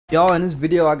Y'all, in this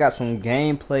video I got some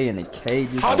gameplay in the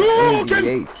cages on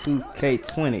NBA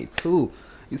 2K22.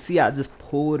 You see I just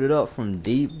pulled it up from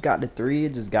deep, got the three,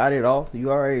 just got it off,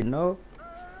 you already know.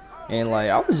 And like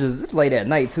I was just late at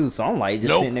night too, so I'm like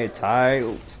just sitting there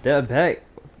tired, step back,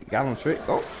 got on trick,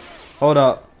 oh, hold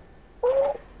up.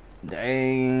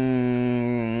 Dang,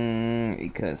 he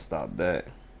couldn't stop that.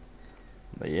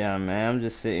 But yeah, man, I'm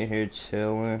just sitting here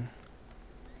chilling.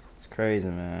 It's crazy,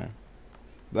 man.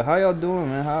 But how y'all doing,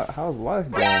 man? How's life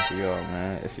going for y'all,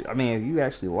 man? If you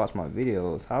actually watch my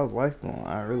videos, how's life going?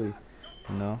 I really,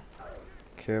 you know,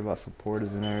 care about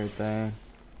supporters and everything.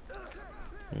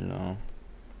 You know.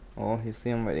 Oh, you see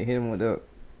him right there, hit him with the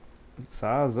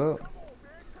size up.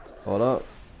 Hold up.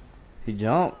 He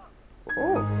jumped.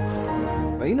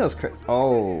 Oh. But you know it's crazy.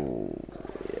 Oh,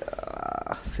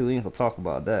 yeah. See, we ain't gonna talk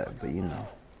about that, but you know.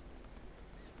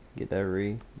 Get that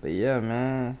re. But yeah,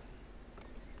 man.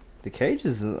 The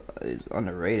cages is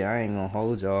underrated. I ain't gonna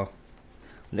hold y'all.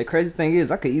 The crazy thing is,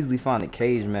 I could easily find a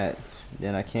cage match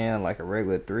than I can like a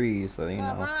regular 3. So you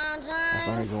know, that's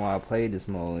the reason why I played this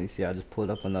mode. You see, I just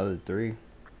pulled up another 3.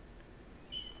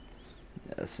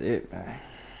 That's it, man.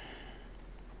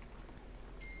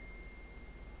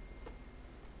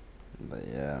 But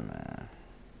yeah, man.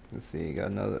 Let's see, you got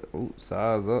another. Ooh,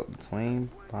 size up between.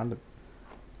 Behind the,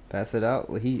 pass it out.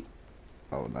 Well, he.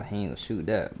 Oh no, he ain't gonna shoot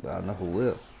that, but I know who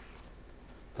will.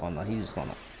 Oh no, he's just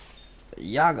gonna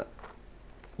Yaga.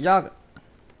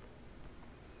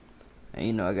 And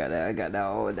you know I got that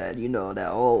old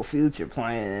that old Future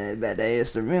playing back that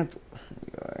instrumental.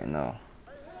 You already know.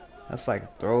 That's like a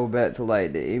throwback to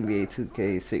like the NBA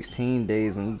 2K16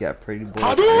 days when you got Pretty Boy,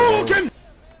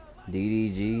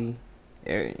 DDG.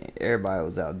 Everybody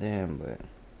was out then, but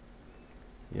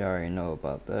you already know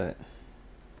about that.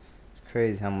 It's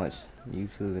crazy how much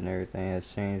YouTube and everything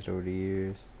has changed over the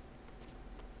years.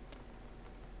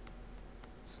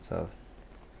 It's tough.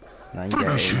 Now you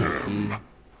got AMP.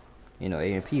 You know,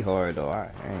 AMP hard though.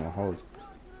 I ain't gonna hold you.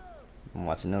 I'm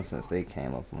watching them since they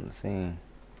came up on the scene.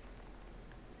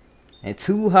 And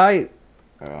too hype.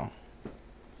 Oh.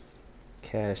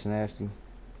 Cash nasty.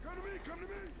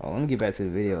 Oh, let me get back to the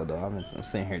video though. I'm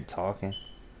sitting here talking.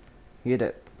 You hear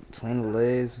that between the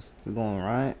legs? We going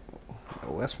right.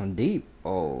 Oh, that's from deep.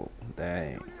 Oh,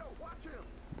 dang.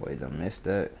 Boy, done missed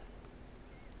that.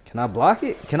 Can I block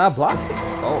it? Can I block it?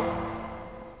 Oh.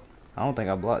 I don't think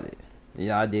I blocked it.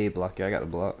 Yeah, I did block it. I got the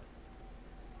block.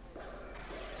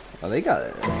 Oh, they ain't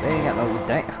got no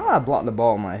dang. How I block the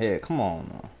ball in my head? Come on,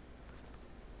 man.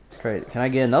 It's crazy. Can I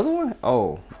get another one?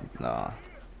 Oh, nah.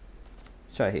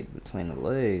 Try to hit between the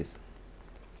legs.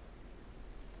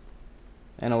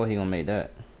 I know what he gonna make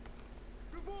that.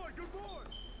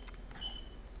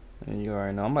 And you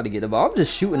already know. I'm about to get the ball. I'm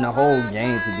just shooting the whole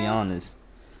game, to be honest.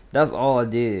 That's all I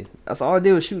did. That's all I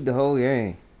did was shoot the whole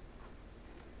game.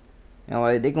 You know,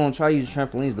 like, they gonna try to use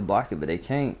trampolines to block it, but they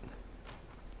can't.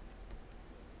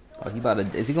 Oh, he about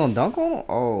to. Is he gonna dunk on him?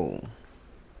 Oh.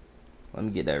 Let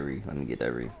me get that re. Let me get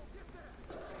that re.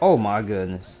 Oh my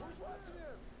goodness.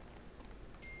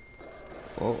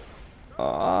 Oh.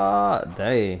 Ah,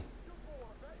 dang.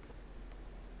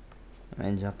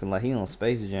 Man jumping like he on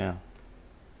Space Jam.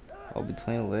 Oh,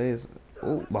 between the legs.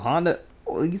 Oh, behind it.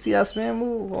 Oh, you see that spin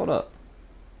move? Hold up.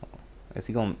 Is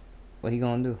he gonna? What he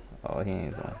gonna do? Oh, he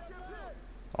ain't gonna.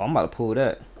 Oh, I'm about to pull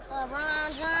that. Wet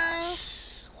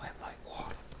like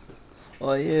water.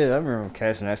 Oh yeah, I remember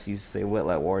Cash actually used to say wet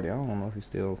like water. I don't know if he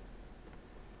still.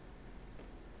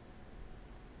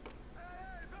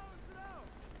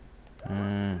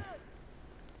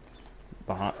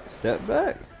 Behind, step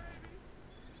back.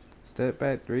 Step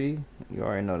back 3. You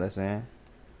already know that saying.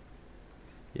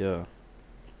 Yeah.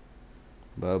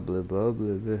 Bubbly,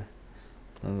 bubbly, bubbly.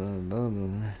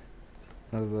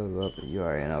 You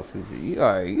already know Future.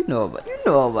 You know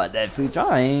about that Future.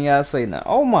 I ain't gotta say nothing.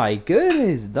 Oh my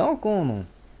goodness, dunk on him.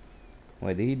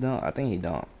 Wait, did he dunk? I think he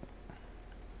dunked.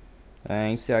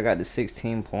 Dang, you see I got the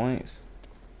 16 points.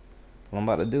 What I'm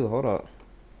about to do? Hold up.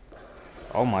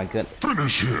 Oh my goodness.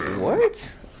 Finish him.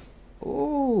 What?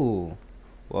 Ooh.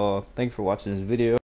 Well, thank you for watching this video.